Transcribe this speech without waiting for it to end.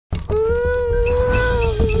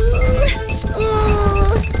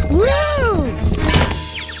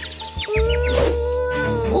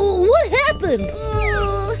happened?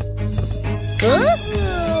 Huh?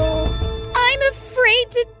 I'm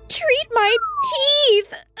afraid to treat my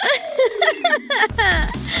teeth.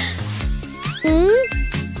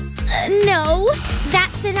 No,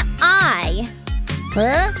 that's an eye.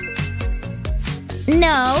 Huh?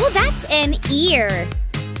 No, that's an ear.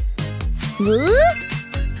 Huh?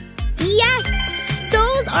 Yes,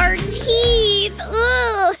 those are teeth.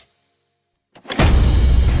 Ugh.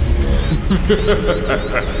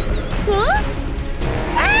 Huh?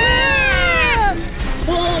 Ah!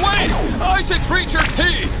 Oh, wait! I said treat your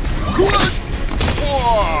teeth! What?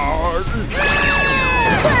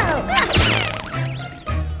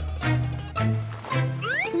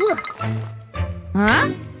 Huh?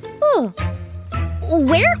 Oh.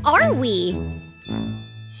 Where are we?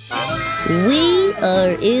 We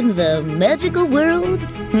are in the magical world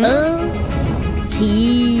of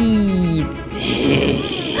teeth.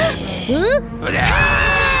 Huh?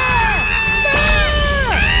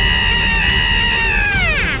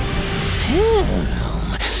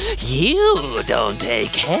 You don't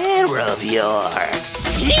take care of your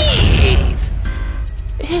teeth.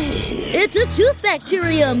 It's a tooth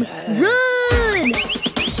bacterium! Run!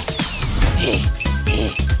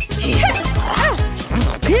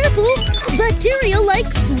 Careful! Bacteria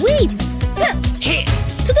like sweets!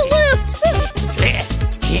 To the left!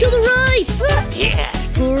 To the right!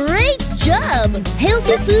 Great job!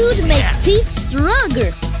 Healthy food makes teeth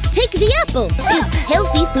stronger! Take the apple! It's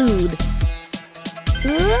healthy food!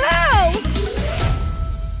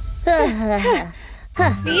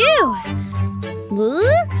 Phew!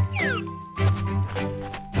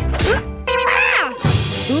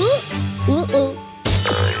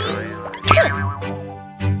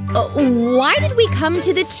 Why did we come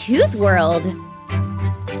to the tooth world?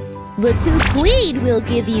 The Tooth Queen will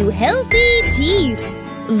give you healthy teeth.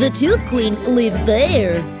 The Tooth Queen lives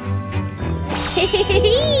there.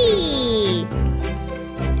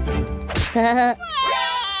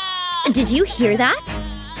 Did you hear that?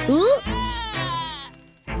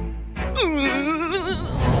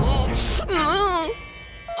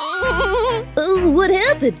 What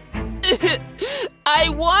happened? I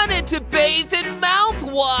wanted to bathe in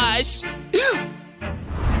mouthwash,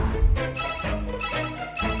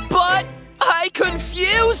 but I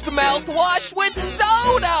confused mouthwash with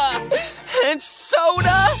soda, and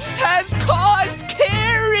soda has caused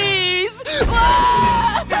caries.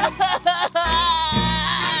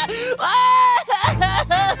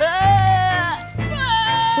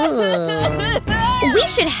 We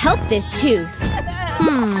should help this tooth.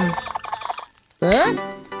 Huh?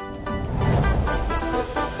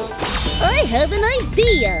 I have an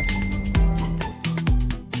idea!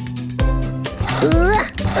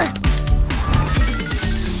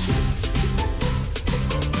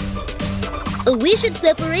 We should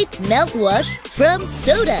separate mouthwash from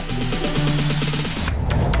soda.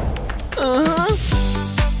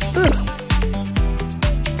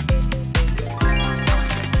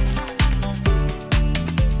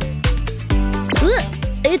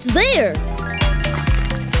 It's there!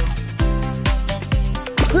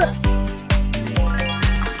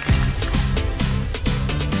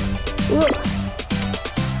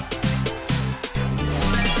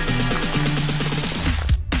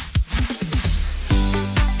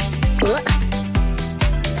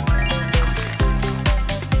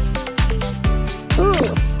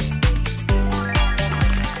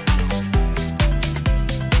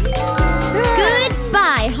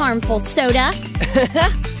 Goodbye, harmful soda.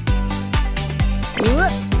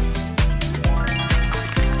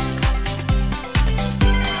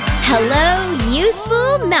 Hello,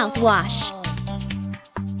 useful mouthwash.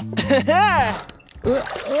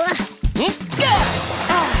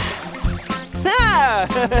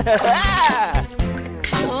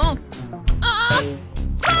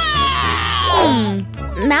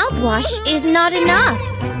 Mouthwash is not enough.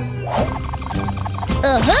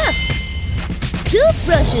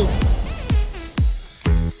 Toothbrushes!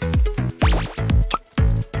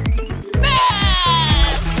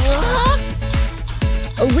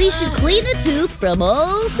 We should clean the tooth from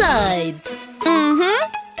all sides.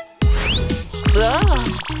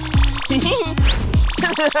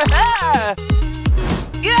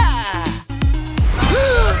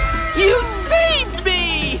 You saved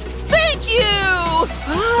me! Thank you!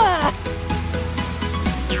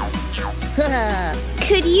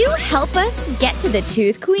 Could you help us get to the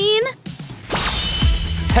Tooth Queen?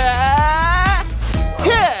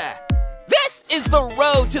 This is the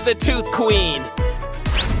road to the Tooth Queen.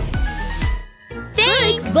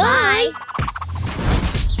 Thanks, bye!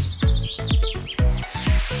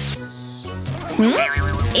 Hmm?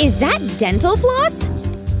 Is that dental floss?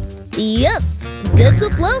 Yes, dental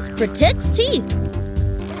floss protects teeth.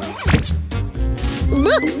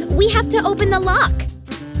 Look, we have to open the lock.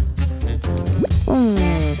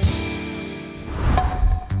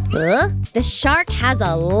 Huh? The shark has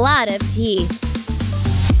a lot of teeth.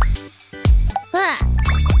 Ah.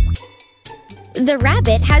 The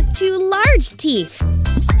rabbit has 2 large teeth.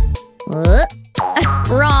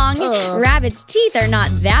 Wrong. Rabbit's teeth are not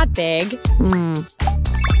that big.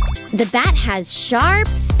 The bat has sharp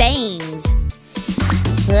fangs.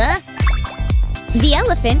 Huh? The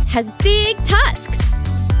elephant has big tusks.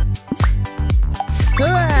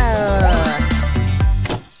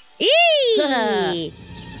 Eee!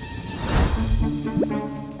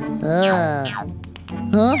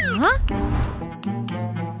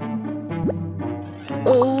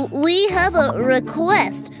 Oh, we have a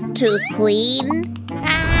request, Tooth Queen.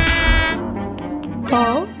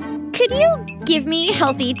 Oh? Could you give me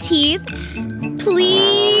healthy teeth,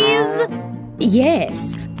 please?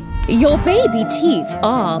 Yes, your baby teeth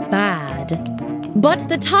are bad. But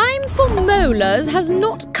the time for molars has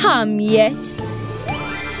not come yet.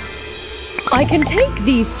 I can take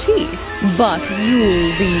these teeth, but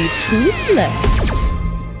you'll be toothless.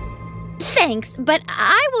 Thanks, but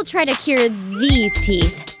I will try to cure these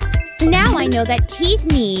teeth. Now I know that teeth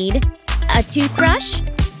need a toothbrush,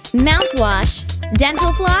 mouthwash,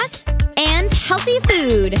 dental floss, and healthy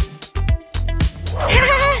food.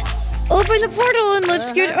 Open the portal and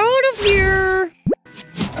let's get out of here.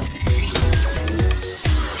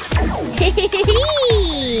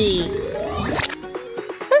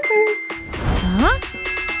 Huh?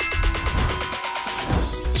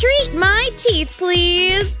 Treat my teeth,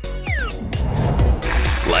 please.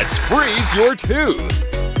 Let's freeze your tooth.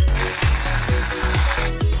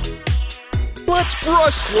 Let's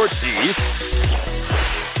brush your teeth.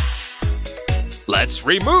 Let's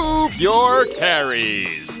remove your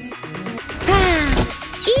caries.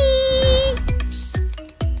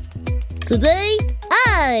 Today,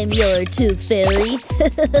 I'm your tooth fairy.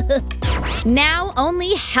 Now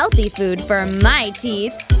only healthy food for my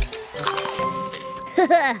teeth. He's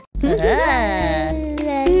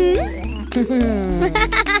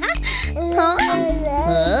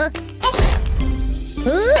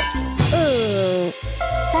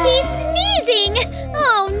sneezing!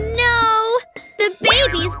 Oh no! The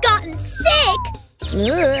baby's gotten sick!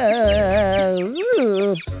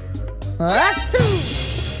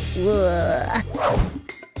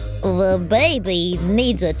 The baby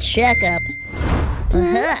needs a checkup.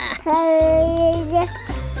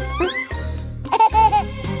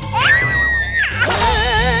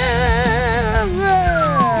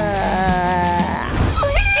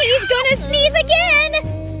 He's gonna sneeze again!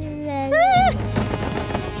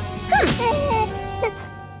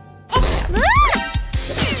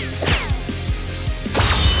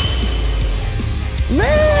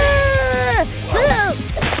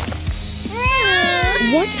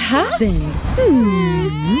 What's happened?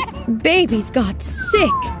 Baby's got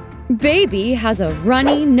sick. Baby has a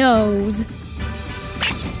runny nose.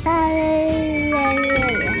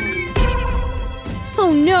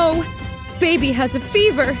 Oh no! Baby has a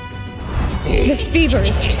fever. The fever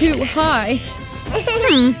is too high.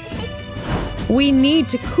 We need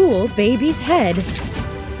to cool baby's head.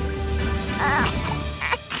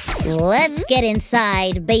 Let's get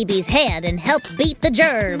inside baby's head and help beat the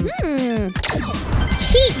germs.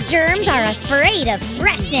 Heat germs are afraid of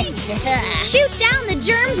freshness. Shoot down the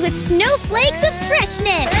germs with snowflakes of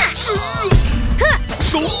freshness.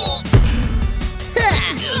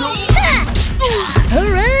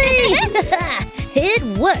 Hooray! It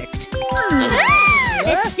worked.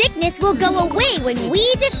 The sickness will go away when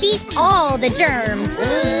we defeat all the germs.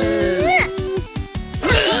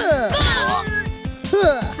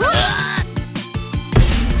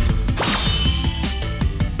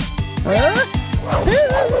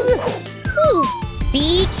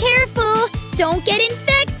 Be careful! Don't get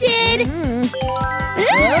infected!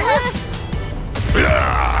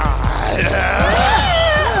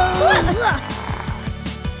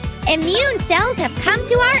 Immune cells have come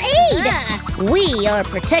to our aid! We are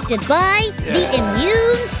protected by the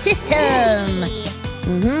immune system.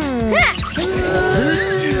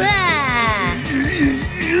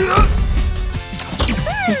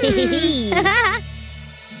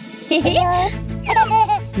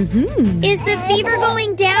 Is the fever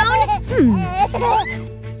going down?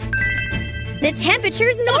 The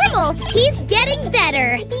temperature's normal. He's getting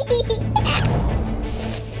better.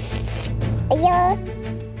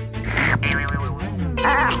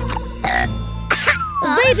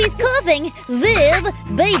 Baby's coughing. Viv,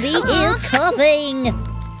 baby is coughing.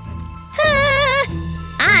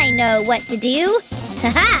 I know what to do.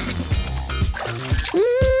 Ha-ha!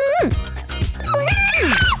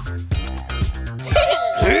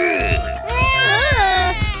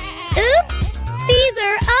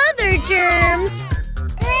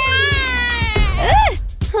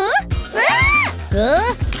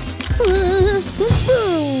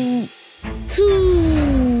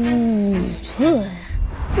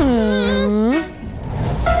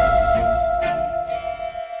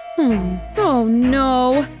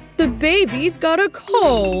 baby's got a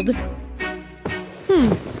cold.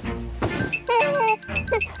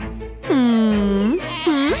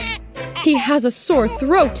 He has a sore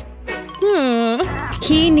throat.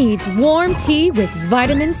 He needs warm tea with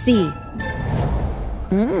vitamin C.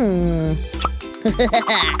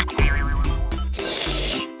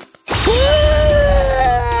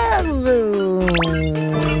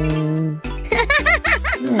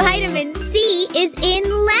 Vitamin C is in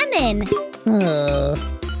lemon.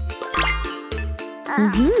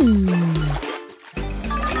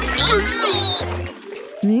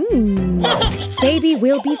 Baby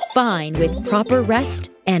will be fine with proper rest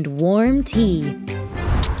and warm tea.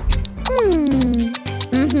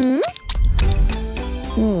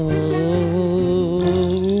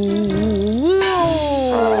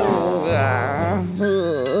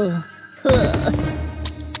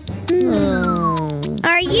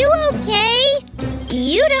 Are you okay?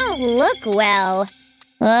 You don't look well.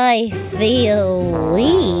 I feel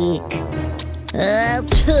weak.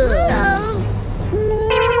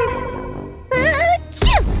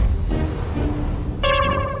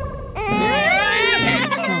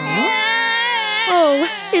 Oh,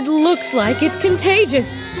 it looks like it's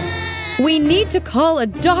contagious. We need to call a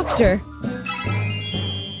doctor.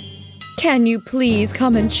 Can you please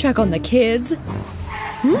come and check on the kids?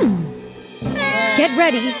 Get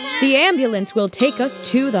ready. The ambulance will take us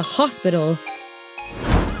to the hospital.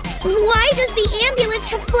 Why does the ambulance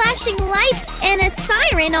have flashing lights and a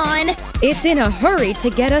siren on? It's in a hurry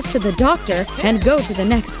to get us to the doctor and go to the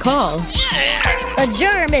next call. A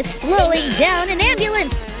germ is slowing down an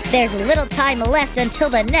ambulance. There's little time left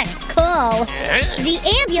until the next call. The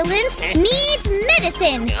ambulance needs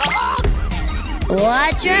medicine.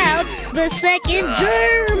 Watch out! The second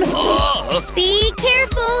germ! Be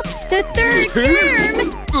careful, the third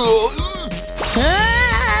germ.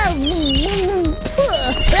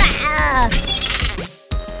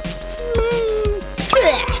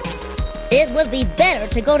 It would be better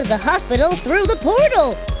to go to the hospital through the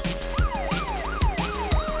portal.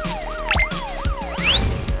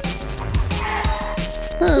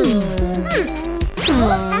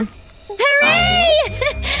 Hooray!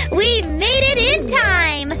 We made it in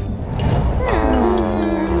time.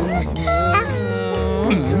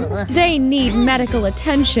 They need medical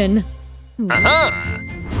attention.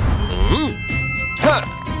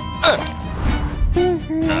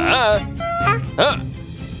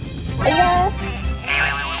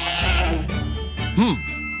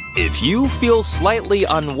 If you feel slightly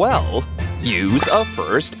unwell, use a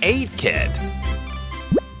first aid kit.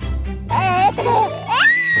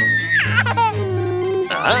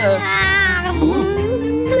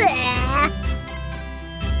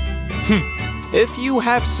 If you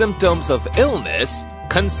have symptoms of illness,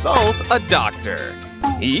 consult a doctor.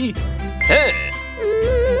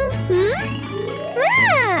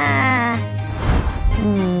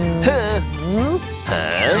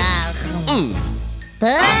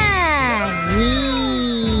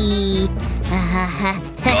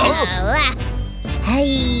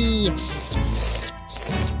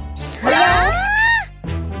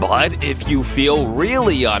 But if you feel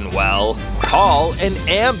really unwell, call an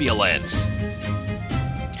ambulance.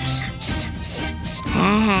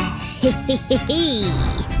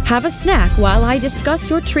 Have a snack while I discuss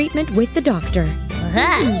your treatment with the doctor.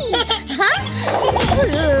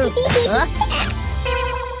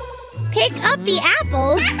 Pick up the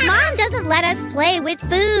apples. Mom doesn't let us play with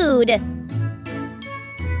food.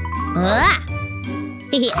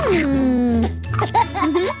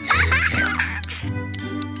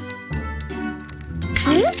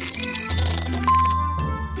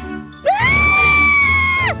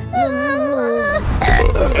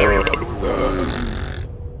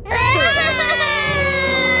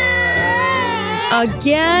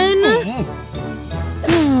 Again?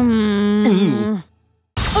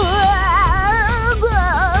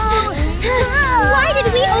 Why did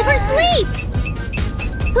we oversleep?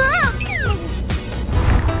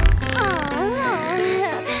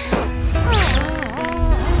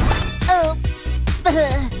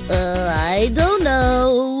 I don't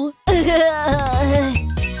know.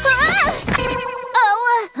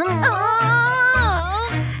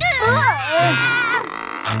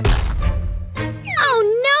 Oh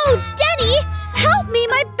no, Denny! Help me,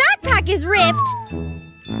 my backpack is ripped!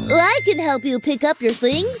 I can help you pick up your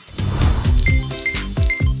things.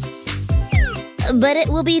 But it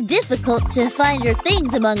will be difficult to find your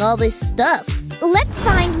things among all this stuff. Let's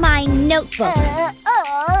find my notebook.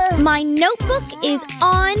 My notebook is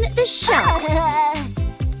on the shelf.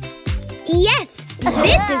 Yes,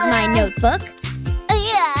 this is my notebook.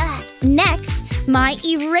 Next, my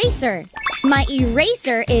eraser. My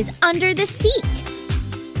eraser is under the seat.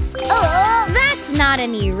 Oh, that's not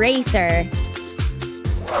an eraser.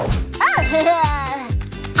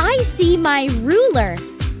 I see my ruler.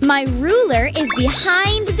 My ruler is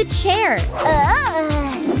behind the chair.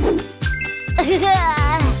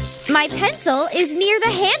 My pencil is near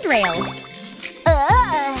the handrail.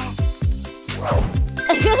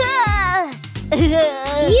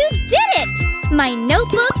 You did it! My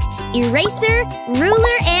notebook, eraser,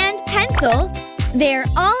 ruler, and pencil, they're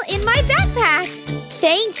all in my backpack.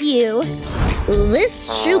 Thank you.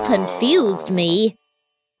 This shoe confused me.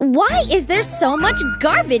 Why is there so much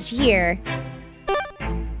garbage here?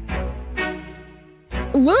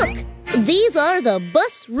 Look, these are the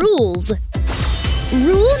bus rules.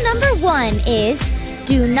 Rule number 1 is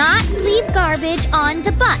do not leave garbage on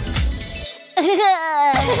the bus.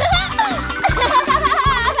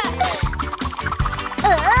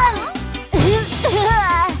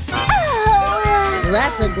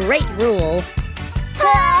 That's a great rule.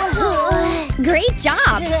 Great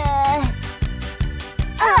job!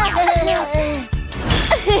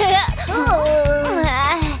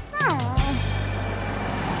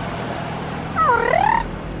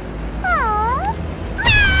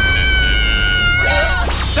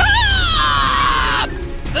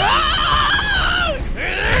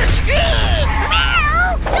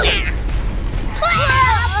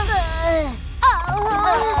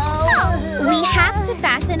 We have to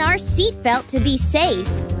fasten our seatbelt to be safe.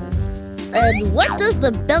 And what does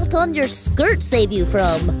the belt on your skirt save you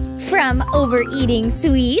from? From overeating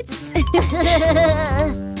sweets.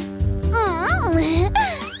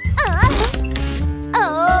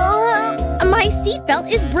 My seatbelt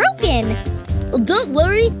is broken. Don't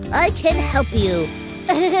worry, I can help you.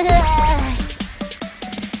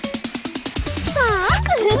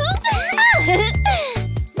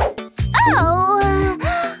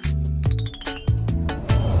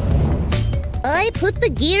 I put the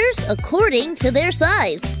gears according to their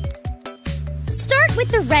size. Start with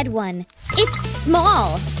the red one. It's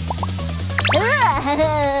small.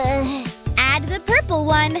 Add the purple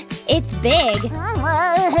one. It's big.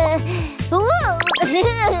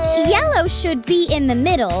 Yellow should be in the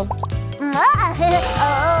middle.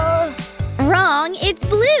 Wrong, it's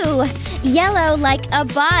blue. Yellow like a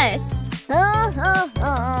bus.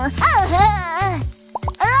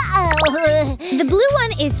 The blue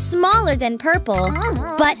one is smaller than purple,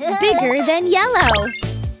 but bigger than yellow.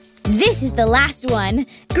 This is the last one.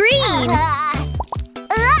 Green.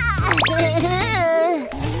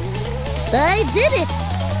 I did it!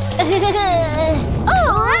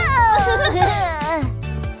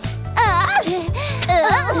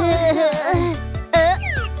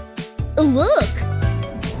 Look!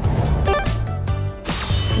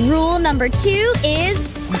 Rule number 2 is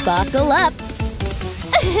buckle up.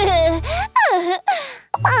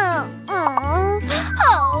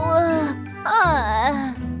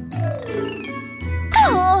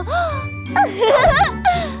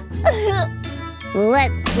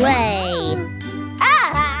 Let's play!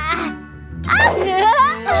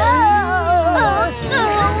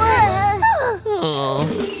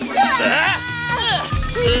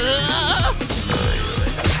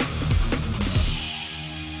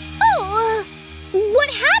 What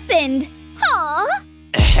happened?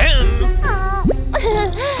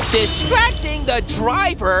 Distracting the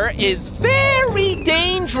driver is very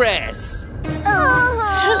dangerous.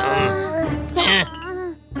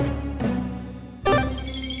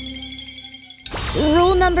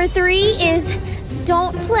 Rule number 3 is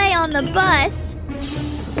don't play on the bus.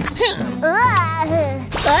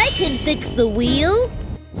 I can fix the wheel.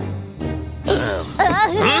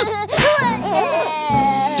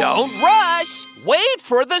 Don't rush. Wait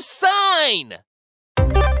for the sign.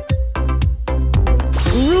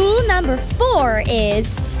 Rule number 4 is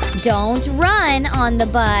don't run on the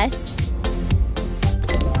bus.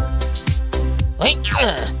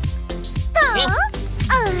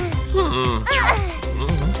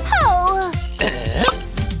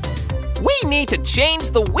 We need to change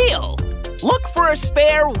the wheel. Look for a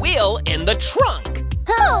spare wheel in the trunk.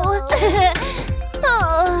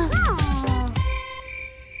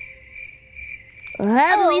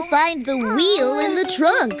 How do we find the wheel in the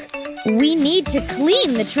trunk? We need to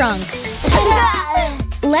clean the trunk.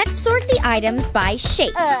 Let's sort the items by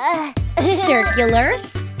shape. Circular,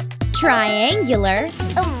 triangular,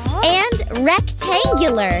 and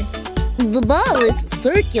rectangular. The ball is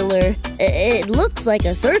circular. It looks like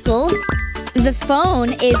a circle. The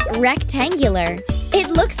phone is rectangular. It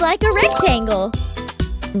looks like a rectangle.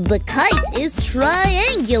 The kite is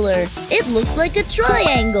triangular. It looks like a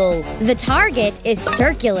triangle. The target is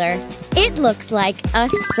circular. It looks like a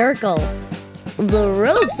circle. The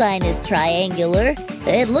road sign is triangular.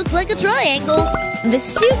 It looks like a triangle. The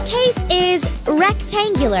suitcase is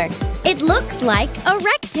rectangular. It looks like a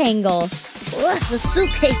rectangle. Ugh, the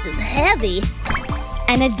suitcase is heavy.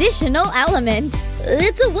 An additional element.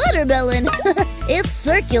 It's a watermelon. It's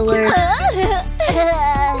circular.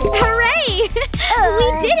 Hooray!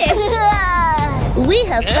 We did it! We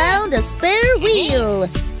have found a spare wheel.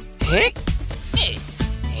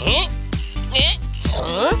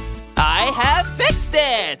 I have fixed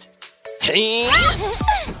it!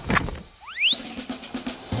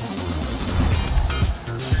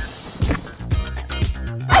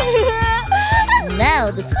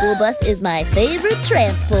 Now the school bus is my favorite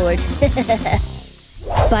transport.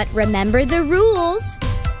 But remember the rules.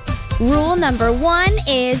 Rule number 1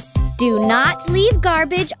 is do not leave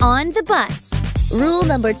garbage on the bus. Rule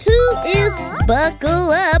number 2 is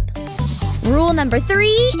buckle up. Rule number 3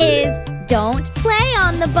 is don't play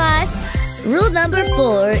on the bus. Rule number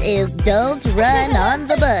 4 is don't run on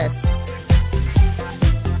the bus.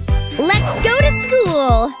 Let's go to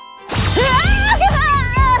school.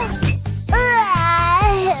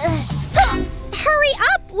 Hurry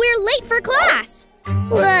up! We're late for class.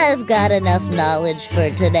 I've got enough knowledge for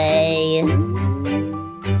today.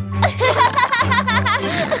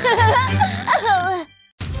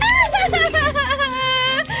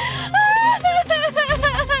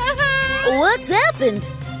 What's happened?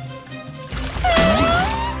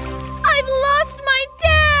 I've lost my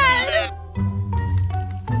dad!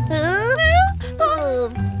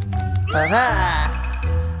 Aha!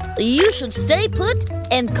 You should stay put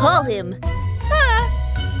and call him. Dad!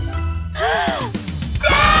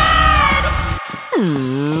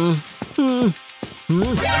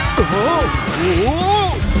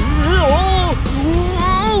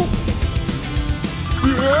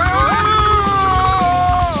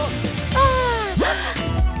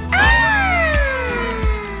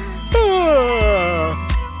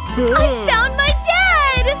 I found my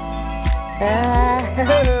dad!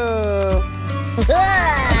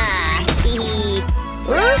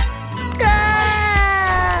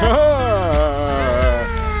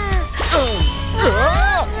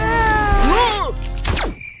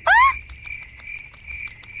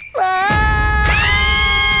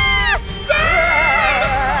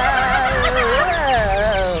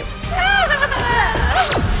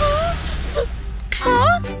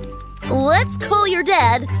 Let's call your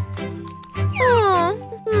dad.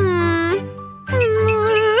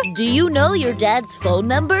 Do you know your dad's phone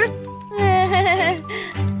number?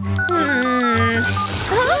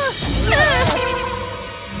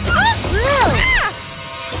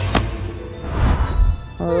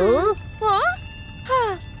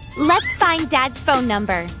 Let's find Dad's phone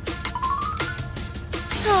number.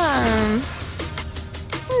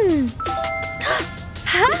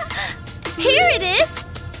 Here it is.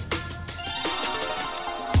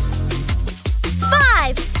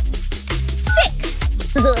 5, 6.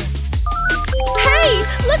 Hey,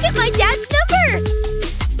 look at my dad's number.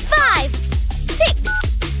 5, 6.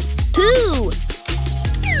 2.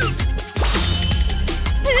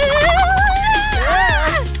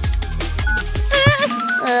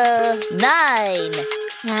 9.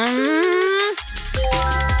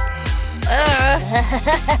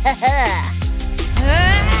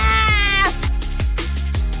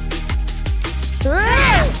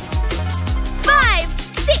 5,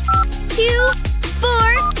 6, 2, 4,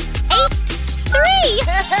 8, 3.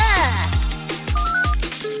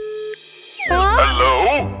 Hello?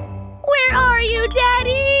 Where are you,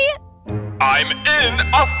 Daddy? I'm in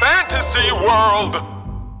a fantasy world.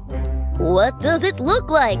 What does it look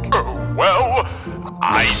like? Well,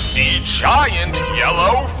 I see giant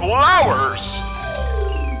yellow flowers.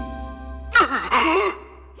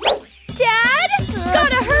 Dad?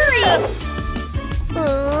 Gotta hurry!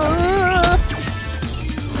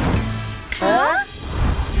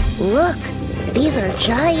 Look, these are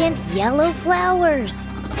giant yellow flowers.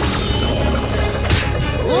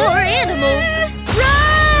 Or animals.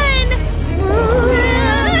 Run!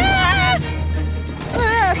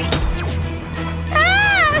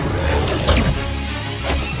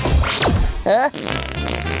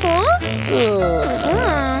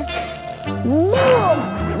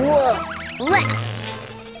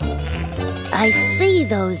 I see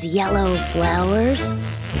those yellow flowers.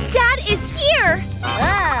 Dad is here!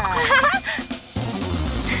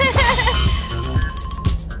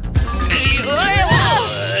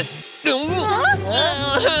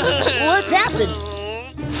 What's happened?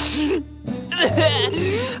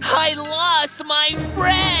 I lost my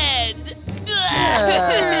friend!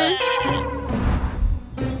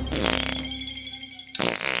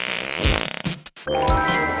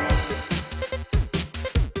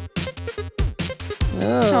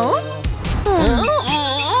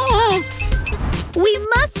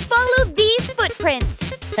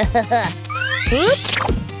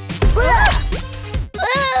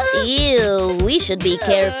 Ew, we should be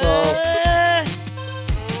careful.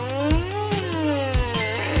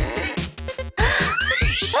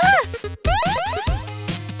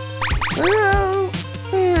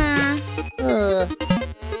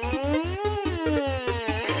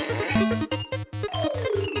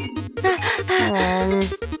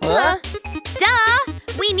 Duh!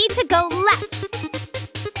 We need to go left.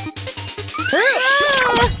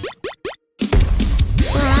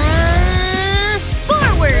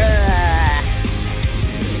 Forward!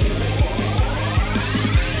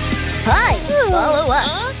 Hi, follow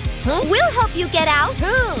us. We'll help you get out.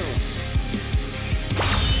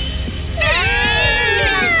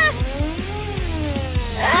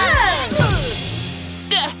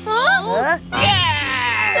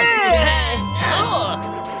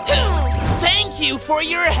 Thank you for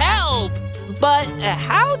your help. But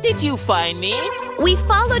how did you find me? We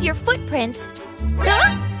followed your footprints.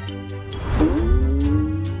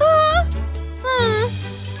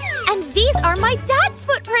 And these are my dad's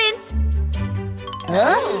footprints.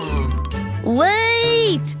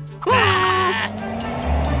 Wait!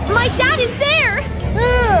 My dad is there.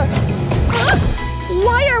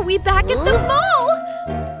 Why are we back at the mall?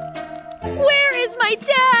 Where is my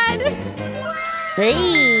dad?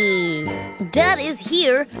 Hey, Dad is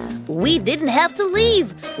here. We didn't have to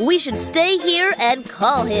leave. We should stay here and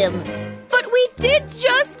call him. But we did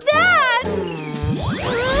just that.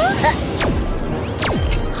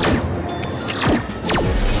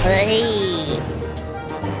 Hey.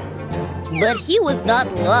 But he was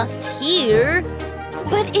not lost here.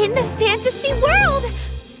 But in the fantasy world.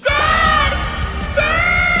 Dad!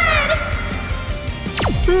 Dad!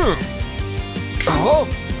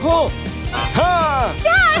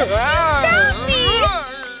 Dad! You found me!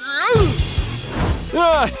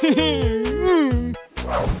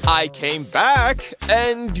 I came back,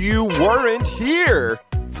 and you weren't here.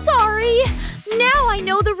 Sorry. Now I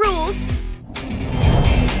know the rules.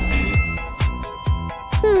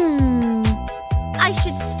 I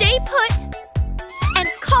should stay put and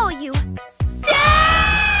call you Dad!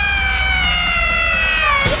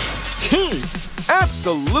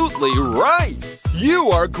 Absolutely right.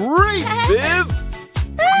 You are great, Viv.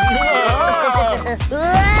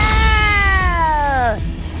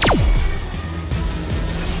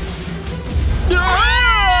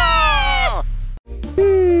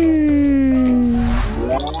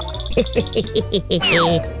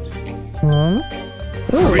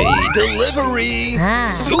 Free delivery! Ah.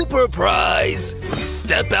 Super prize!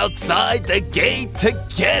 Step outside the gate to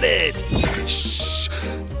get it! Shh!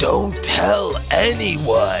 Don't tell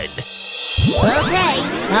anyone! Okay,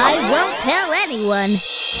 I won't tell anyone.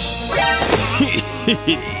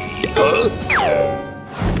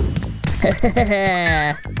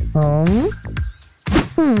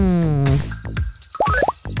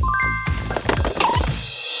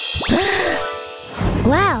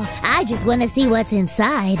 Wow, I just want to see what's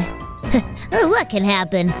inside. What can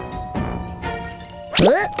happen?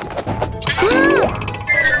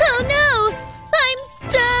 Oh no! I'm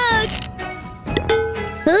stuck!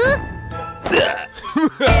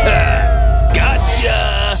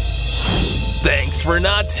 Gotcha! Thanks for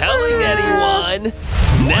not telling anyone!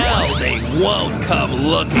 Now they won't come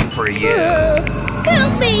looking for you!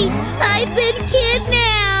 Help me! I've been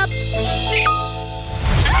kidnapped!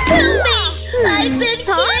 Help me! I've been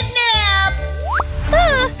kidnapped!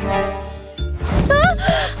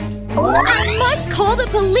 I must call the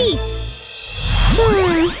police!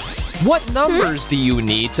 What numbers do you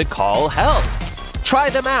need to call help? Try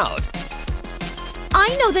them out.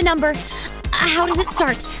 I know the number. How does it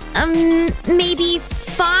start? Maybe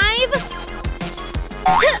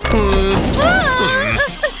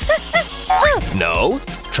 5? No,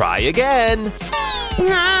 try again.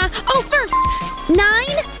 First. 9?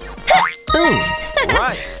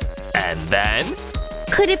 Right. And then?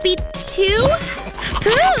 Could it be 2?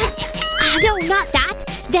 No, not that.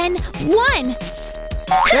 Then 1.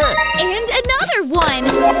 And another 1.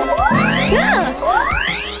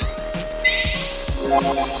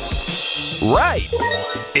 Right.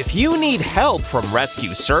 If you need help from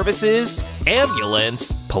rescue services,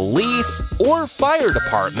 ambulance, police, or fire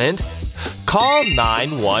department, call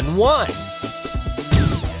 911.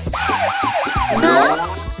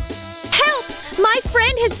 Help! My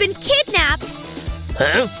friend has been kidnapped.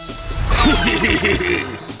 Huh?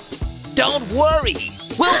 Don't worry!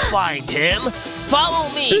 We'll find him! Follow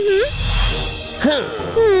me! Huh?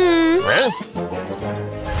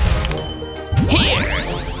 Here!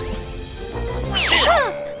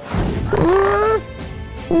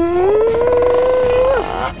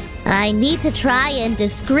 I need to try and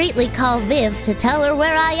discreetly call Viv to tell her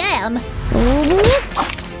where I am.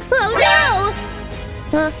 Oh no!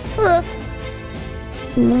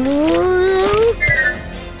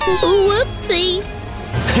 Whoopsie!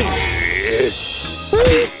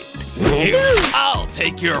 I'll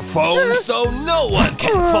take your phone so no one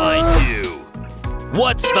can find you.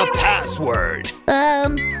 What's the password?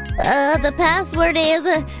 The password is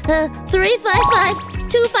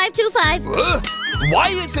 355-2525. Why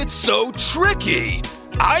is it so tricky?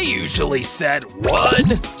 I usually said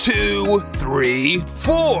 1, 2, 3,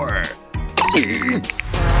 4.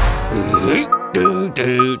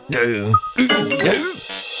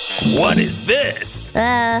 What is this?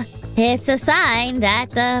 It's a sign that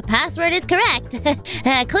the password is correct.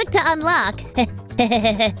 Click to unlock.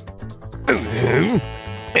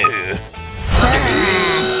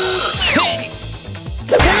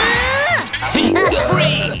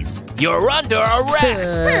 Freeze! You're under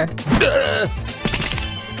arrest!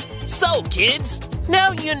 So, kids,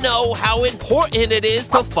 now you know how important it is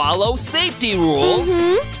to follow safety rules.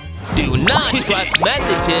 Do not trust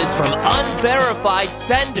messages from unverified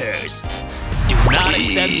senders. Do not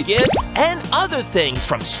accept gifts and other things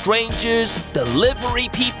from strangers, delivery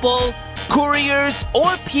people, couriers,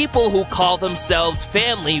 or people who call themselves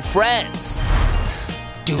family friends.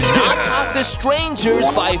 Do not talk to strangers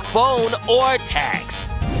by phone or text.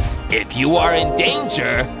 If you are in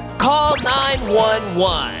danger, call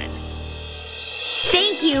 911.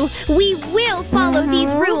 Thank you. We will follow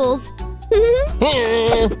these rules.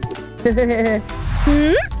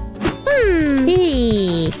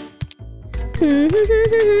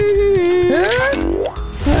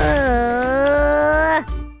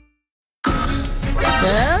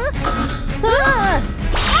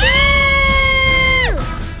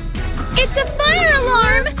 It's a fire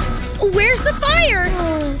alarm! Where's the fire?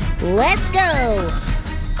 Let's go!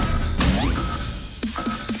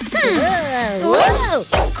 Whoa!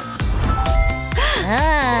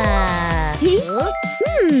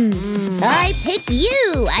 I pick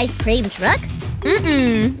you, ice cream truck.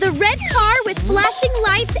 The red car with flashing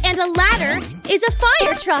lights and a ladder is a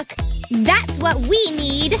fire truck. That's what we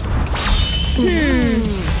need.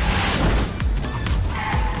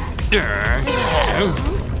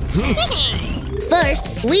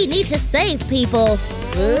 First, we need to save people.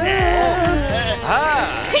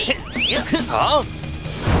 Huh?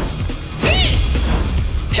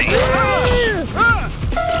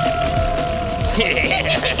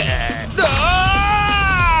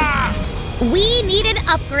 We need an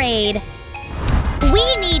upgrade.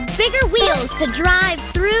 We need bigger wheels to drive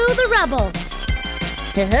through the rubble.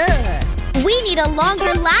 We need a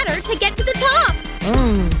longer ladder to get to the top.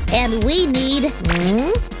 And we need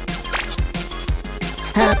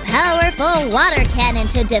a powerful water cannon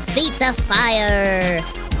to defeat the fire.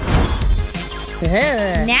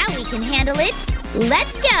 Now we can handle it.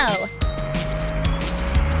 Let's go.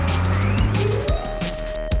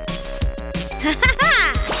 Ha ha ha!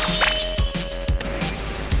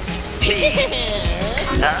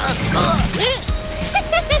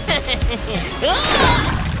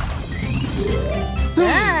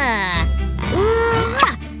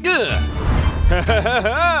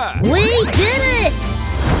 We did it!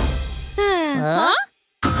 Huh?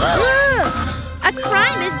 A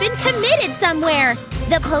crime has been committed somewhere.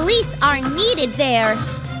 The police are needed there.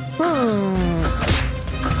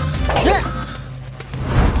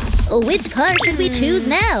 Which car should we choose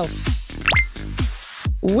now?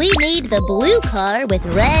 We need the blue car with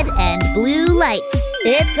red and blue lights.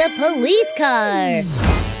 It's a police car.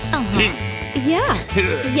 Yeah.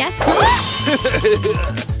 Yes.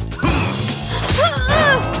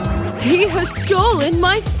 He has stolen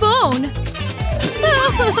my phone!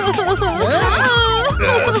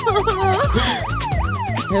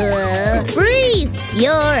 Freeze!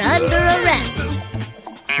 You're under arrest.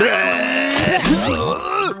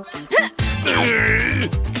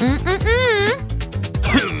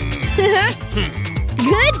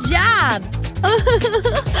 Good job.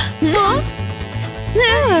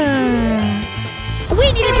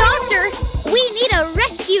 We need a doctor. We need a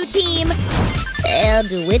rescue team. And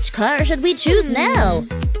which car should we choose now?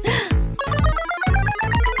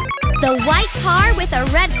 The white car with a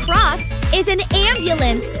red cross is an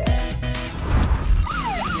ambulance.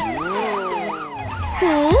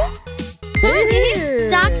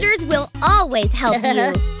 Doctors will always help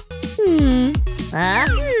you.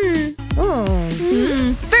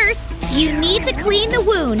 First, you need to clean the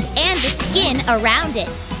wound and the skin around it.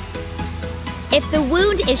 If the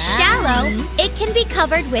wound is shallow, it can be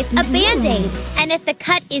covered with a Band-Aid. And if the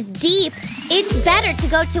cut is deep, it's better to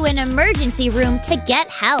go to an emergency room to get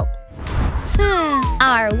help.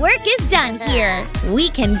 Our work is done here. We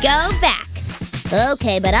can go back.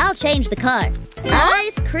 Okay, but I'll change the car.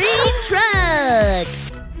 Ice cream truck!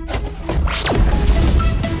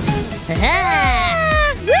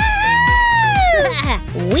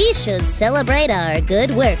 We should celebrate our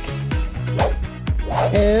good work.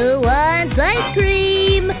 Who wants ice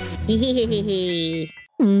cream?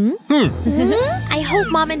 I hope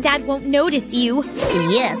Mom and Dad won't notice you.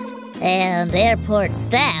 Yes, and airport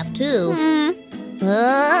staff too.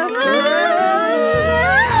 Oh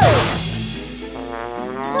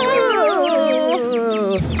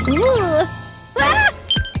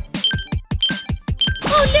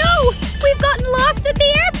no! We've gotten lost at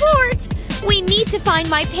the airport! We need to find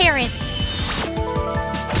my parents.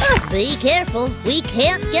 Be careful, we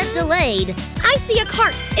can't get delayed. I see a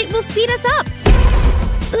cart. It will speed us up.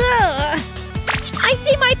 I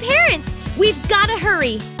see my parents. We've got to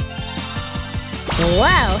hurry.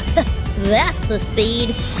 Wow, that's the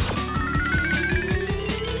speed.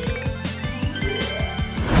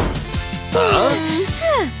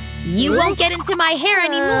 You won't get into my hair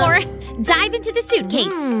anymore. Dive into the suitcase.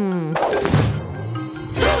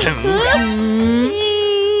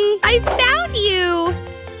 I found you.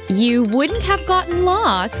 You wouldn't have gotten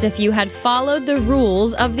lost if you had followed the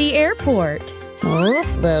rules of the airport. Huh?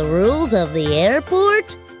 The rules of the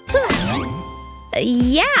airport?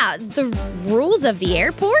 Yeah, the rules of the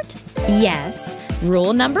airport? Yes.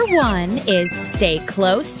 Rule number 1 is stay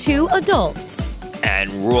close to adults.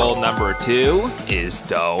 And rule number 2 is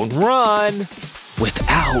don't run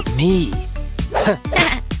without me.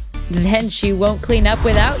 Then she won't clean up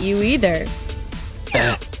without you either.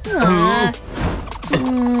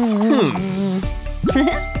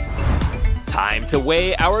 Time to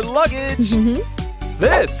weigh our luggage.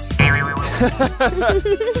 This.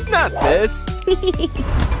 Not this.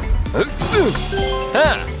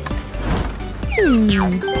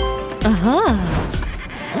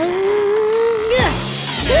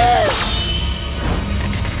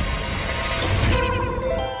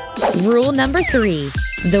 Rule number 3.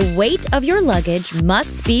 The weight of your luggage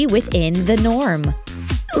must be within the norm.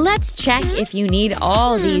 Let's check if you need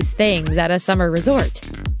all these things at a summer resort.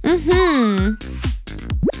 Oops,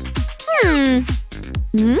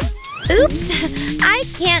 I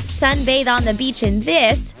can't sunbathe on the beach in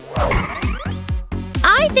this.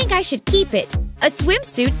 I think I should keep it. A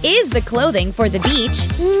swimsuit is the clothing for the beach.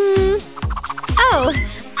 Oh,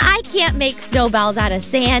 I can't make snowballs out of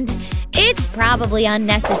sand. It's probably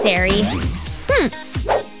unnecessary.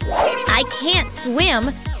 I can't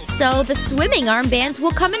swim, so the swimming armbands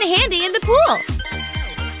will come in handy in the pool.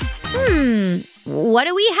 What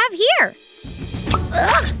do we have here?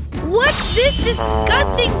 Ugh, what's this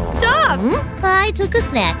disgusting stuff? I took a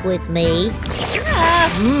snack with me.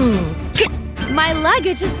 My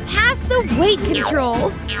luggage has passed the weight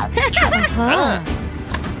control.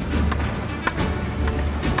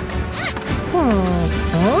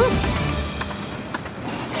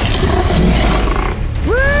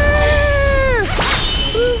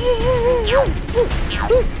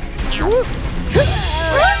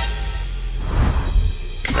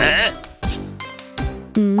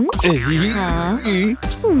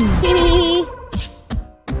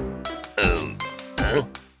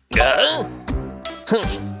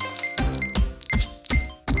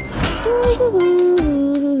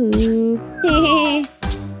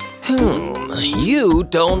 You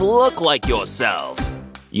don't look like yourself.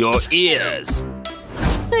 Your ears.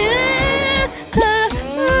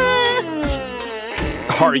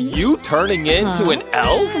 Are you turning into an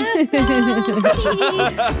elf?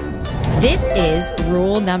 This is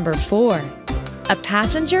rule number 4. A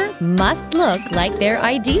passenger must look like their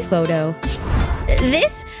ID photo.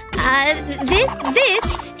 This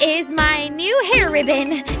is my new hair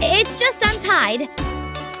ribbon. It's just untied.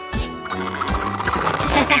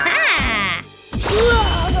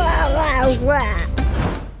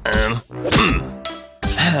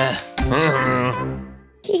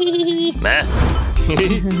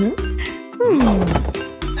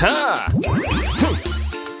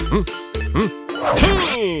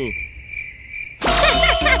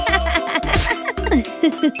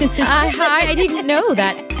 I didn't know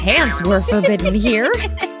that hands were forbidden here.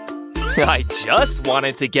 I just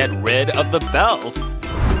wanted to get rid of the belt.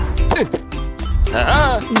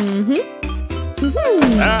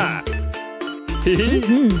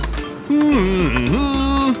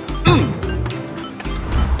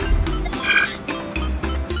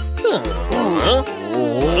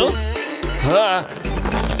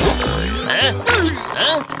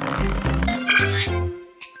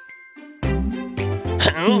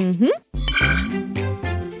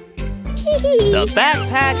 The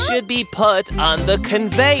backpack should be put on the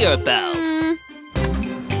conveyor belt.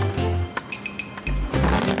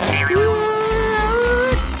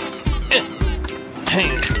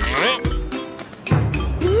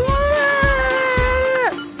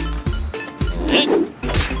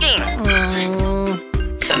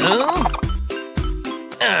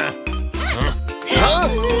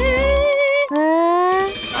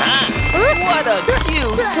 What a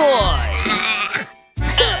cute toy!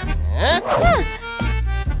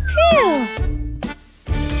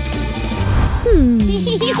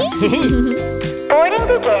 Boarding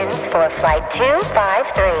begins for flight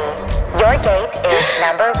 253. Your gate is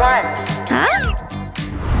number 1.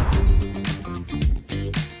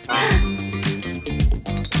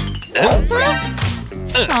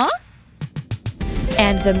 Huh?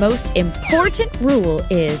 And the most important rule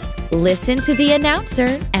is listen to the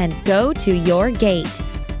announcer and go to your gate.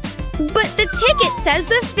 But the ticket says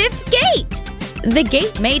the 5th gate. The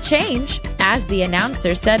gate may change, as the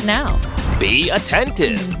announcer said now. Be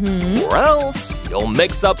attentive, or else you'll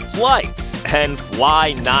mix up flights and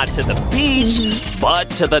fly not to the beach, but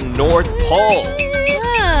to the North Pole.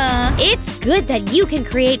 It's good that you can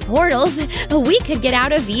create portals. We could get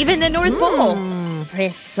out of even the North Pole.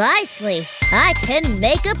 Precisely. I can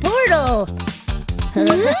make a portal.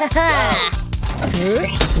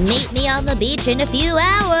 Meet me on the beach in a few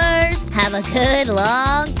hours. Have a good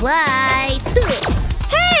long flight.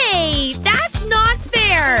 Hey, that's not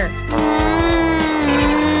fair.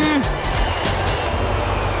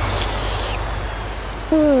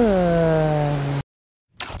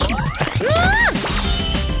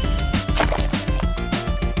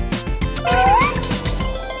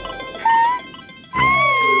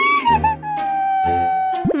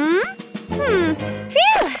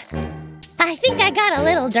 I think I got a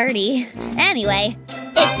little dirty. Anyway,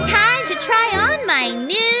 it's time to try on my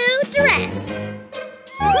new dress.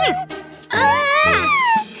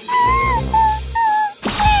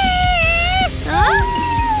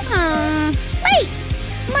 Wait!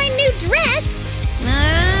 My new dress?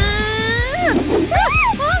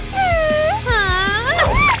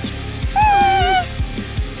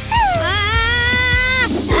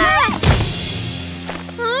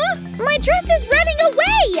 My dress is running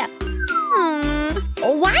away!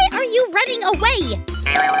 Why are you running away?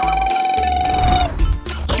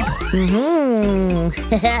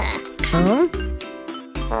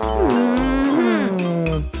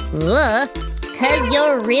 Cause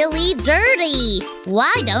you're really dirty.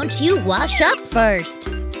 Why don't you wash up first?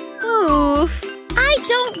 Oof. I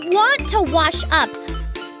don't want to wash up.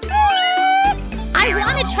 I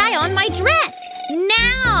want to try on my dress.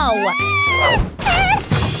 Now.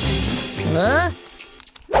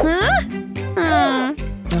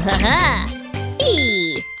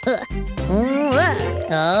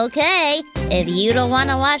 Okay, if you don't want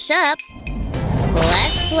to wash up,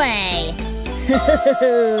 let's play.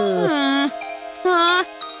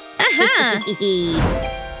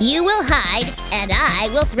 You will hide, and I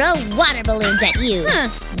will throw water balloons at you.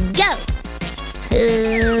 Go!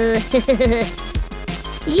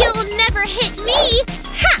 You'll never hit me.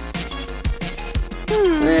 Ha!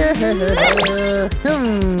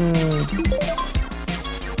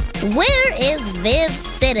 Where is Viv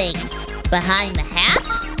sitting? Behind the hat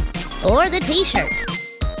or the t-shirt?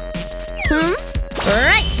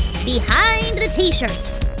 Right, behind the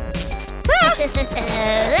t-shirt.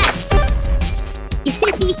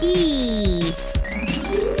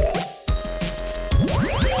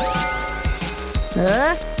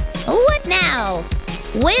 What now?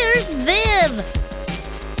 Where's Viv?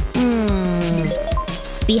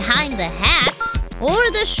 Behind the hat or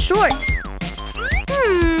the shorts?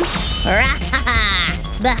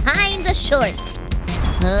 Behind the shorts.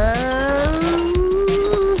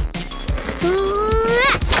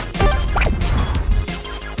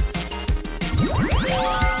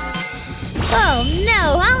 Oh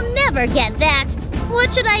no, I'll never get that.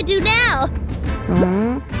 What should I do now?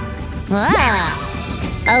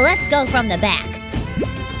 Let's go from the back.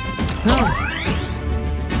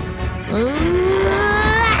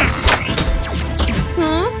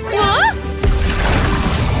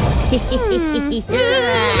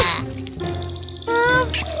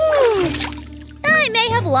 I may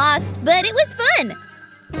have lost, but it was fun.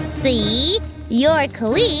 See? You're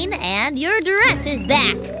clean and your dress is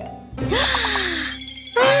back.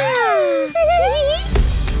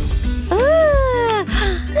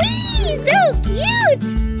 So cute!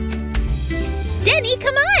 Denny,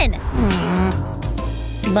 come on!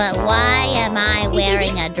 But why am I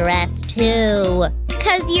wearing a dress too?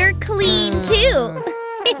 'Cause you're clean too.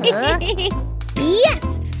 Yes!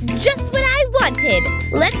 Just what I wanted.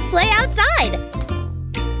 Let's play outside.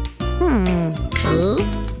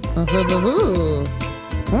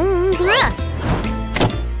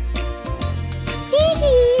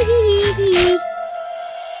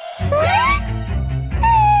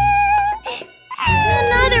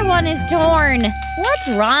 Another one is torn. What's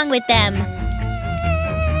wrong with them?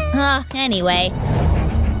 Anyway.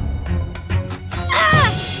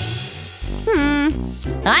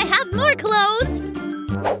 I have more clothes.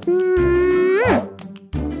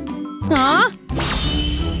 Huh?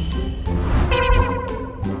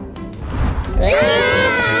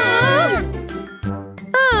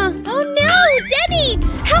 Oh no! Denny!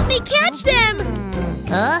 Help me catch them!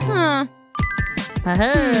 Ah!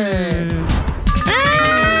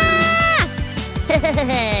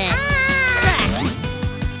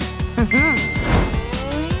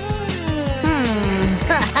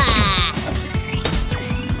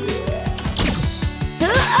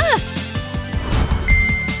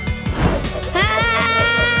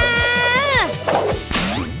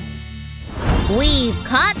 We've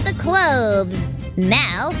caught the clothes.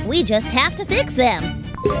 Now we just have to fix them.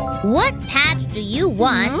 What patch do you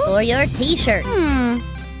want for your t-shirt?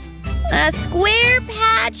 A square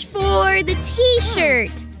patch for the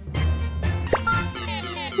t-shirt.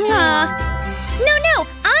 No,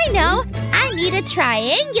 I know. I need a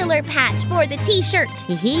triangular patch for the t-shirt.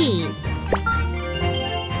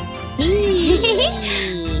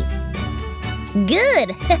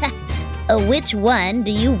 Good. Which one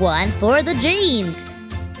do you want for the jeans?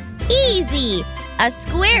 Easy. A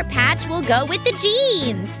square patch will go with the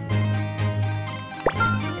jeans.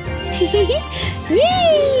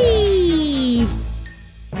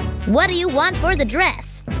 What do you want for the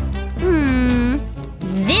dress?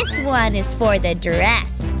 This one is for the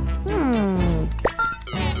dress.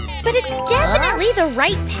 But it's definitely the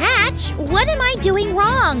right patch. What am I doing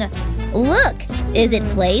wrong? Look, is it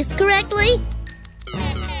placed correctly?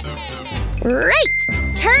 Right!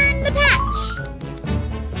 Turn the patch!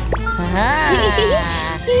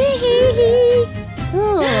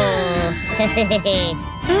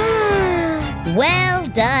 Well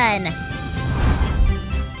done!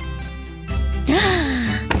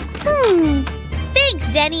 Thanks,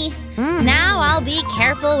 Denny. Now I'll be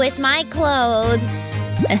careful with my clothes.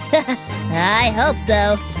 I hope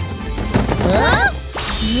so.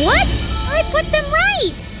 What? I put them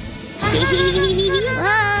right!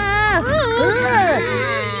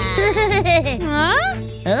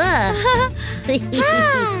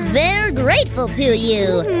 They're grateful to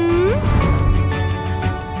you.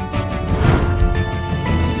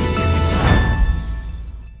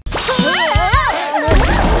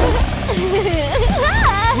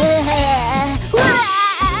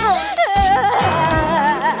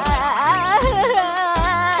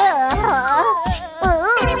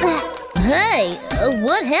 Hey,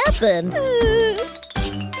 what happened?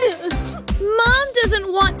 Mom doesn't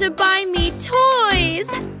want to buy me toys.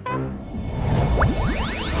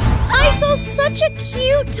 I saw such a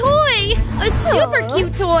cute toy. A super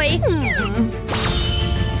cute toy.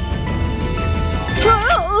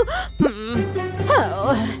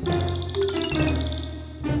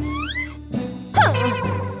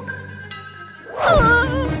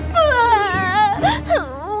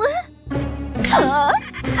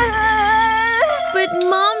 But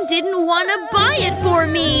Mom didn't want to buy it for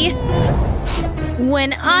me.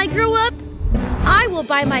 When I grow up, I will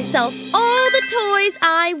buy myself all the toys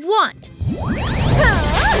I want.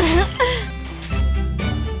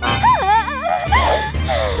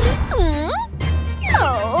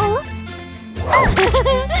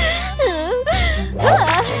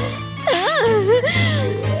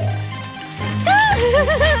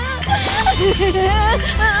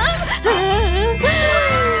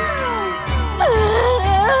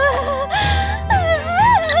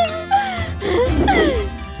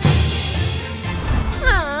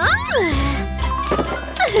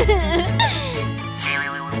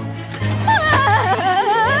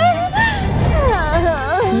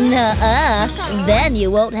 Nuh-uh. Then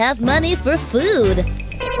you won't have money for food.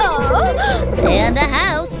 And a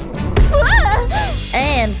house.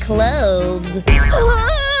 And clothes.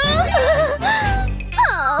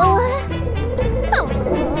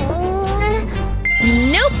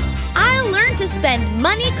 Nope. I'll learn to spend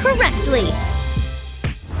money correctly.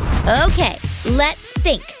 Okay, let's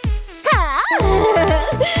think.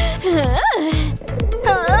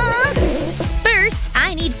 First,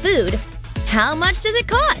 I need food. How much does it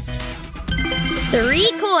cost?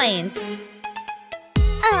 3 coins.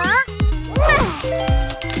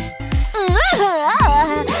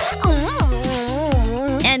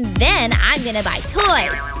 And then I'm gonna buy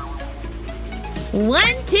toys. 1,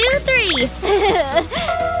 2, 3.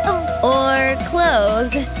 Or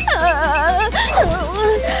clothes.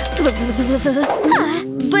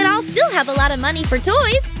 But I'll still have a lot of money for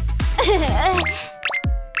toys.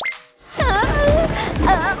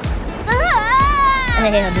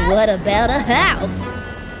 And what about a house?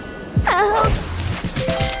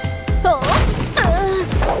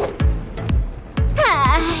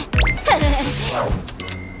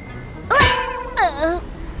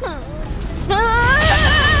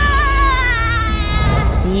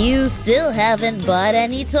 You still haven't bought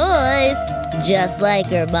any toys, just like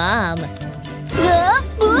your mom.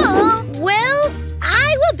 Well,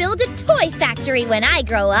 I will build a toy factory when I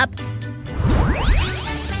grow up.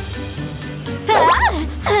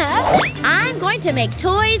 I'm going to make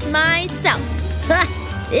toys myself.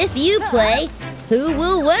 If you play, who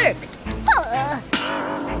will work?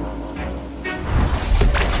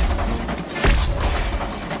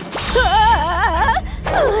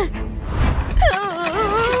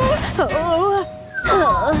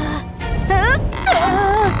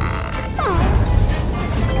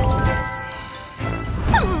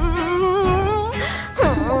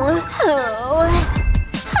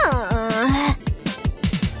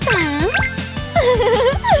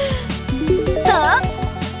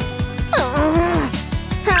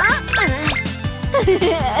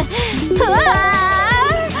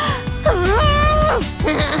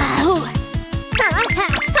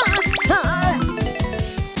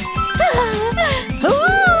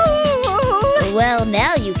 Well,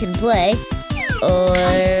 now you can play. Or...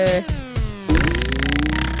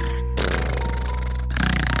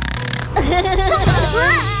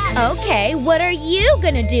 Okay, what are you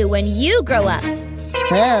gonna do when you grow up?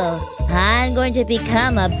 Oh, I'm going to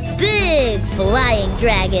become a big flying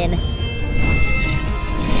dragon.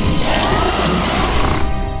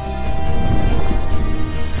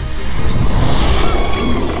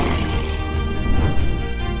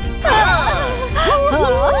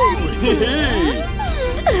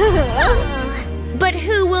 But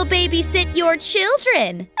who will babysit your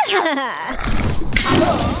children?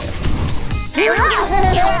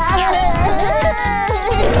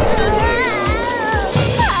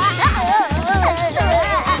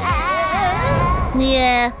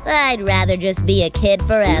 Yeah, I'd rather just be a kid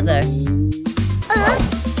forever.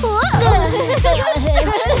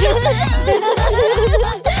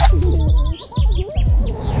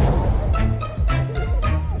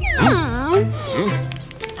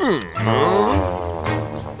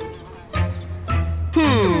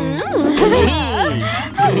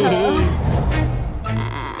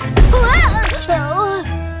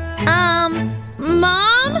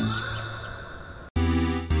 Mom?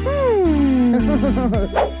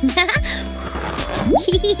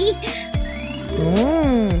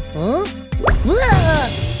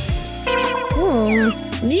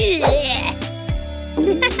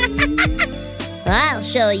 I'll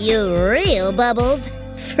show you real bubbles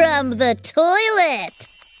from the toilet.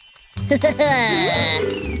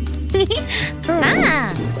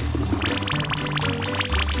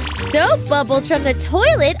 Soap bubbles from the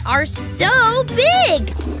toilet are so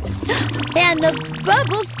big! And the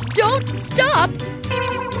bubbles don't stop!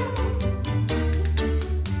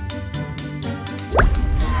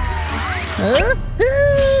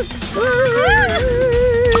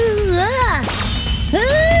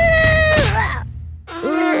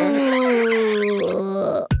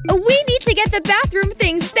 We need to get the bathroom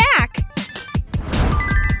things back!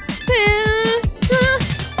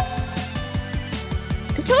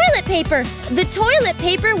 Toilet paper! The toilet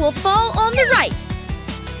paper will fall on the right.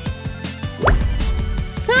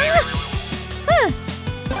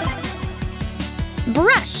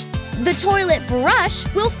 Brush! The toilet brush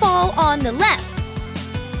will fall on the left.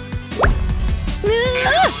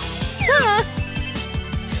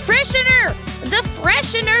 Freshener! The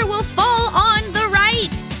freshener will fall on the right.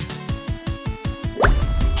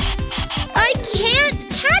 I can't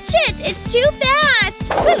catch it! It's too fast!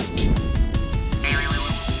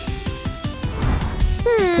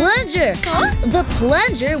 Plunger! The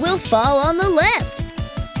plunger will fall on the left.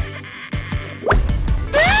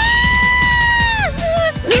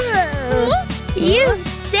 You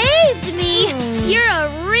saved me! You're a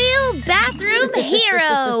real bathroom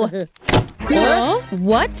hero! Huh?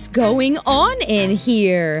 What's going on in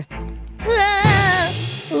here?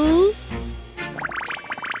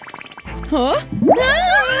 Huh?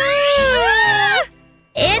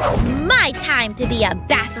 It's my time to be a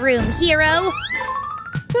bathroom hero!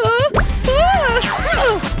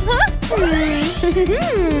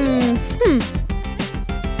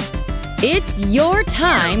 It's your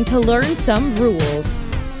time to learn some rules.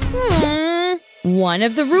 One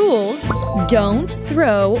of the rules, don't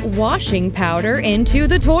throw washing powder into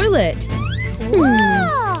the toilet.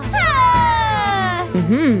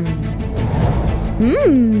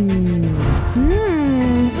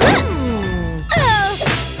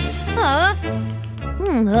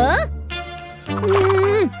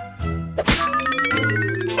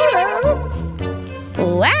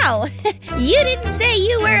 Wow! You didn't say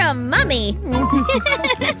you were a mummy.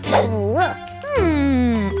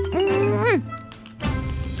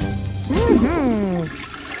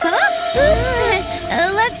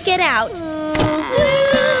 Let's get out.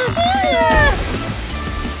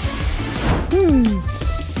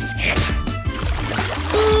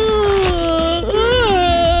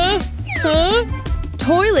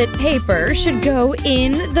 Toilet paper should go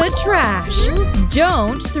in the trash.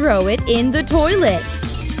 Don't throw it in the toilet.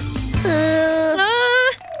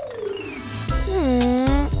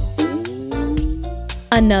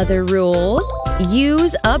 Another rule,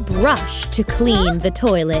 use a brush to clean the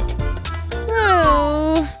toilet.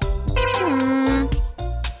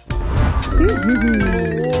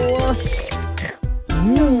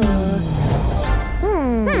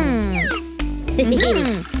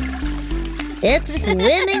 It's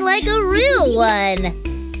swimming like a real one.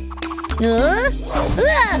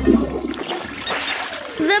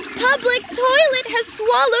 The public toilet has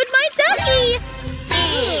swallowed my ducky!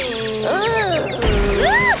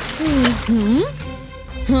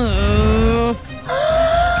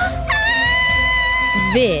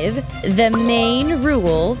 Viv, the main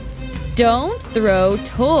rule, don't throw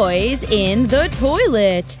toys in the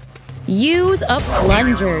toilet. Use a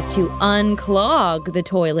plunger to unclog the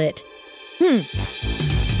toilet.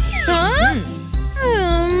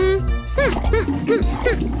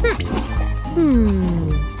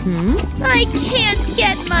 I can't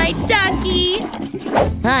get my ducky!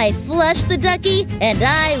 I flushed the ducky, and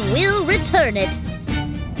I will return it.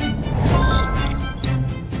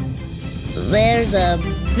 There's a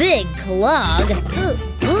big clog.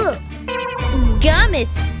 Gum is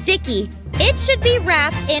sticky. It should be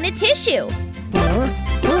wrapped in a tissue.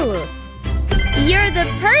 You're the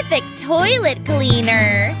perfect toilet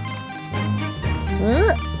cleaner.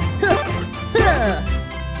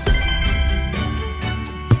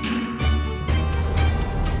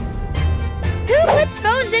 Who puts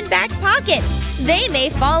phones in back pockets? They may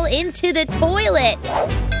fall into the toilet.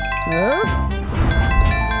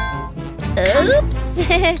 Oops.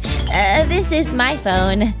 This is my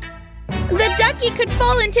phone. The ducky could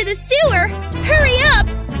fall into the sewer. Hurry up.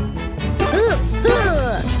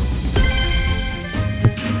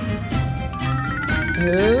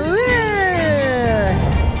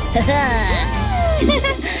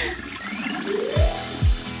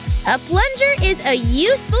 A plunger is a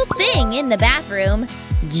useful thing in the bathroom,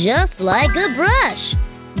 Just like a brush.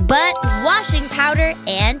 but washing powder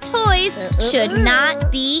and toys should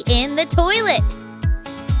not be in the toilet.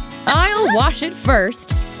 I'll wash it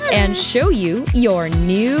first and show you your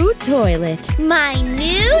new toilet. My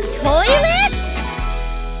new toilet?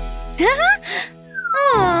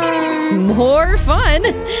 More fun!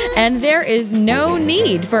 And there is no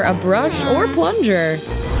need for a brush or plunger.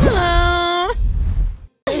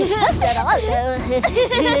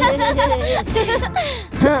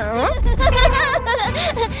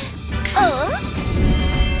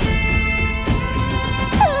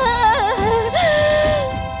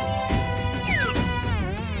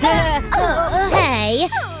 Hey,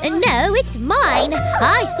 no, it's mine.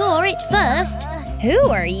 I saw it first. Who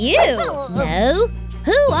are you? No,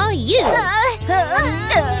 who are you?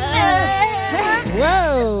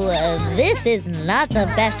 Whoa, this is not the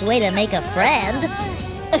best way to make a friend.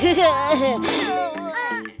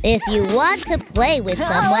 If you want to play with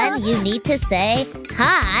someone, you need to say,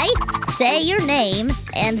 hi, say your name,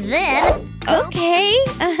 and then... Okay.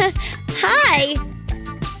 Hi.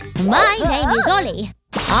 My name is Ollie.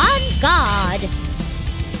 On guard.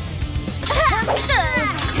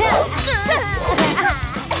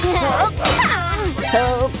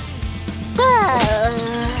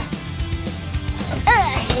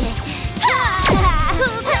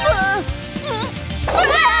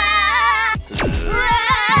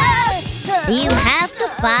 You have to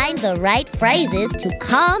find the right phrases to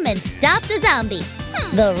calm and stop the zombie.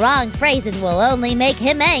 The wrong phrases will only make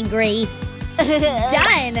him angry.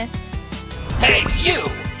 Done. Hey, you!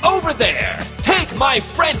 Over there! Take my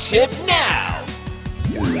friendship now!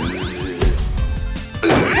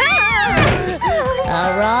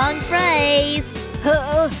 A wrong phrase.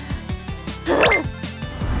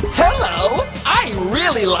 Hello! I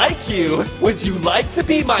really like you! Would you like to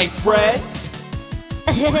be my friend?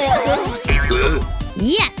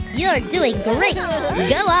 Yes, you're doing great.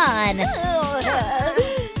 Go on.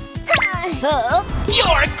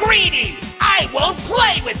 You're greedy! I won't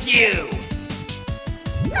play with you!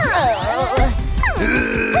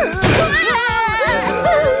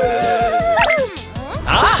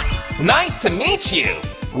 Hi! Nice to meet you!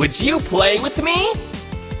 Would you play with me?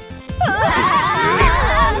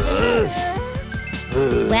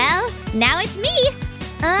 Well, now it's me.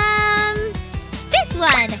 This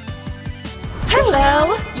one.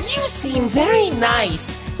 Hello! You seem very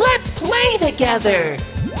nice. Let's play together.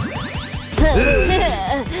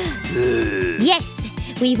 Yes,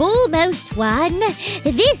 we've almost won.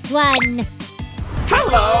 This one.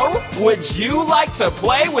 Hello! Would you like to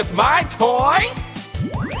play with my toy?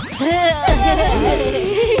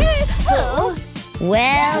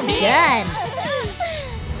 Well done.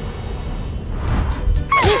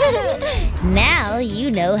 Now you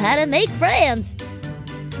know how to make friends.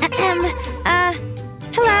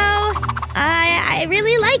 Hello. I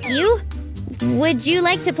really like you. Would you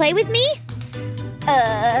like to play with me?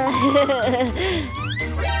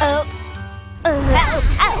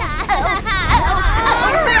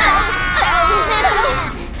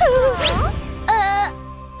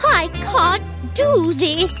 I can't do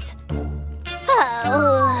this.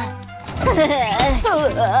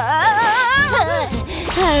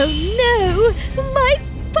 Oh no, my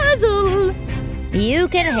puzzle! You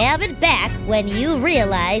can have it back when you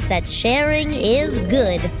realize that sharing is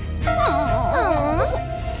good.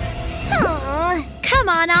 Come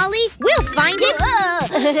on, Ollie, we'll find it.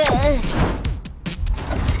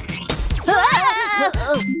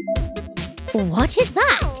 What is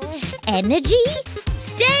that? Energy?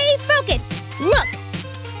 Stay focused. Look.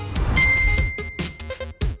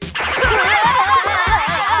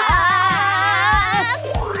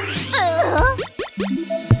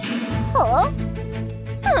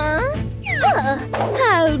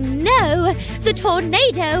 Oh no! The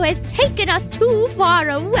tornado has taken us too far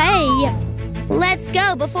away! Let's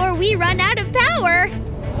go before we run out of power!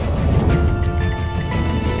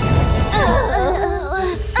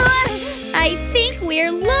 I think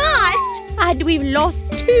we're lost! And we've lost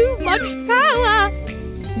too much power!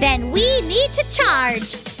 Then we need to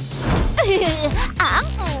charge!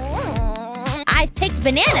 I've picked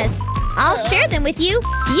bananas! I'll share them with you!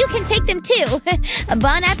 You can take them too!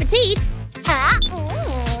 Bon appetit!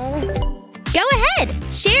 Go ahead!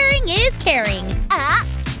 Sharing is caring!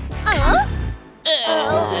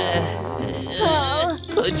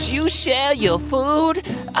 Could you share your food?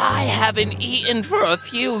 I haven't eaten for a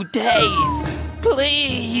few days.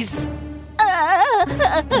 Please.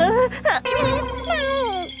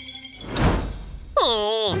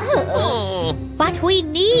 But we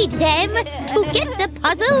need them to get the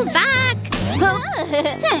puzzle back!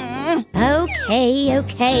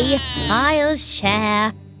 Okay, I'll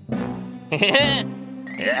share.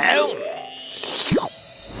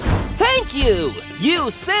 Thank you! You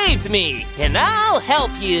saved me, and I'll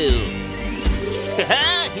help you!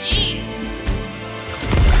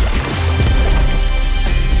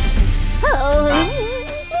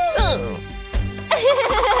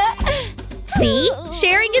 See?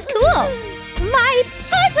 Sharing is cool! My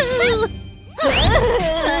puzzle!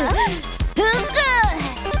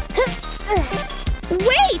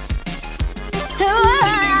 Wait!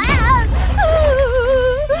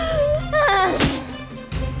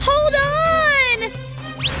 Hold on!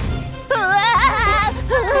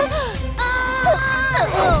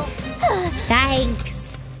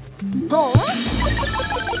 Thanks.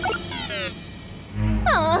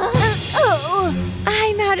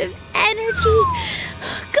 I'm out of energy.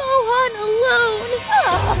 Go on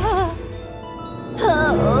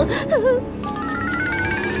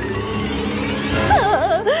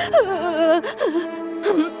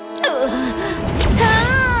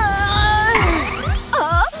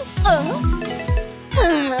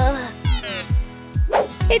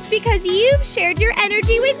It's because you've shared your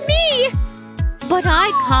energy with me. But I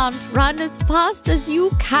can't run as fast as you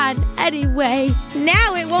can anyway.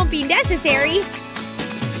 Now it won't be necessary.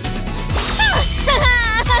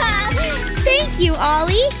 Thank you,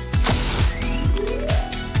 Ollie.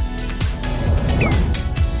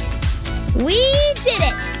 We did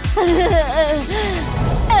it.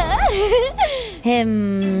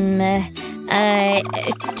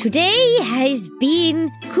 Today has been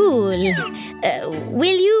cool.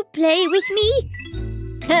 Will you play with me?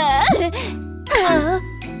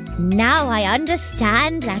 Now I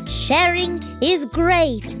understand that sharing is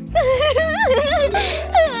great.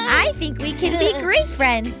 I think we can be great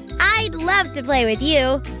friends. I'd love to play with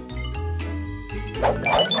you.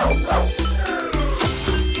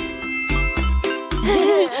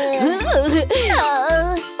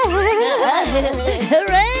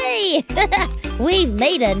 Hooray! We've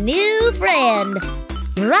made a new friend.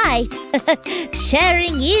 Right.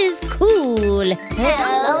 Sharing is cool.